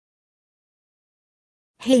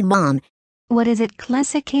Hey Mom. What is it,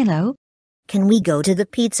 Classic Caillou? Can we go to the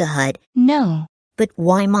Pizza Hut? No. But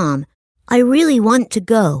why, Mom? I really want to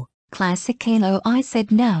go. Classic Caillou, I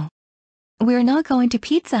said no. We're not going to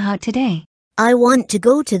Pizza Hut today. I want to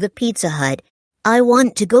go to the Pizza Hut. I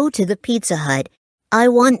want to go to the Pizza Hut. I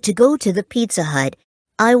want to go to the Pizza Hut.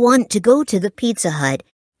 I want to go to the Pizza Hut.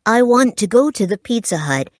 I want to go to the Pizza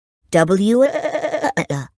Hut.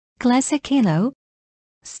 Classic Caillou.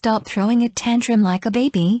 Stop throwing a tantrum like a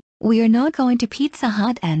baby. We're not going to Pizza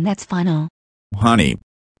Hut and that's final. Honey,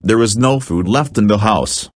 there is no food left in the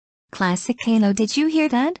house. Classic Caillou, did you hear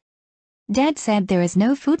that? Dad said there is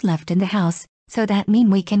no food left in the house, so that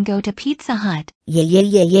means we can go to Pizza Hut. Yeah.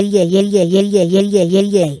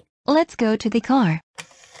 Let's go to the car.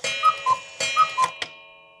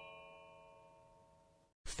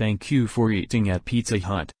 Thank you for eating at Pizza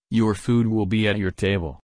Hut. Your food will be at your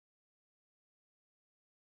table.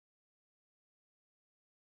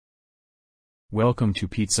 Welcome to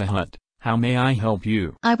Pizza Hut. How may I help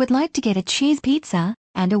you? I would like to get a cheese pizza,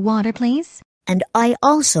 and a water please. And I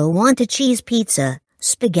also want a cheese pizza,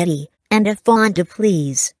 spaghetti, and a Fanta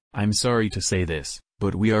please. I'm sorry to say this,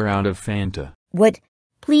 but we are out of Fanta. What?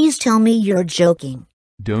 Please tell me you're joking.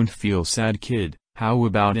 Don't feel sad, kid. How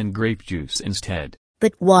about in grape juice instead?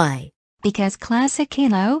 But why? Because Classic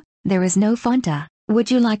Caillou, there is no Fanta. Would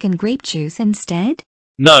you like in grape juice instead?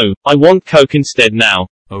 No, I want Coke instead now.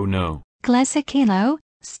 Oh no. Classic Caillou,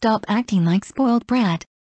 stop acting like spoiled brat.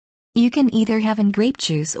 You can either have in grape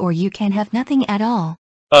juice or you can have nothing at all.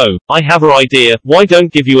 Oh, I have an idea. Why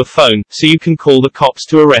don't give you a phone, so you can call the cops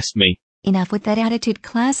to arrest me? Enough with that attitude,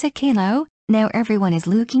 Classic Caillou. Now everyone is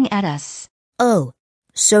looking at us. Oh,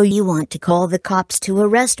 so you want to call the cops to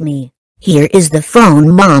arrest me? Here is the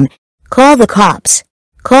phone, Mom. Call the cops.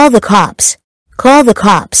 Call the cops. Call the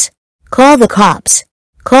cops. Call the cops.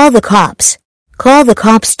 Call the cops. Call the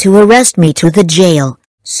cops to arrest me to the jail.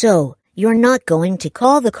 So, you're not going to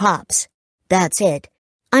call the cops. That's it.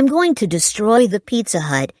 I'm going to destroy the Pizza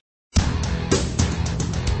Hut.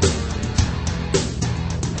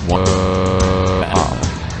 Wow.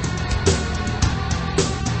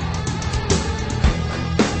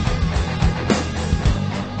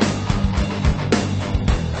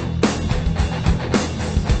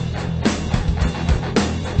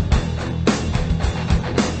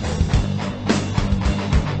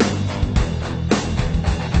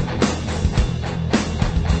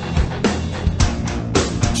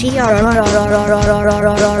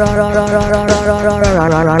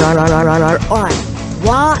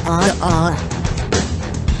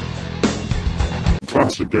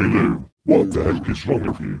 Classic Caillou, what the heck is wrong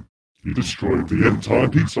with you? You destroyed the entire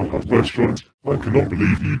Pizza Hut restaurant. I cannot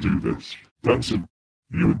believe you do this. Danson,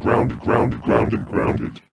 you are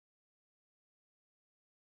grounded.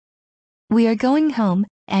 We are going home,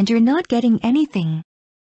 and you're not getting anything.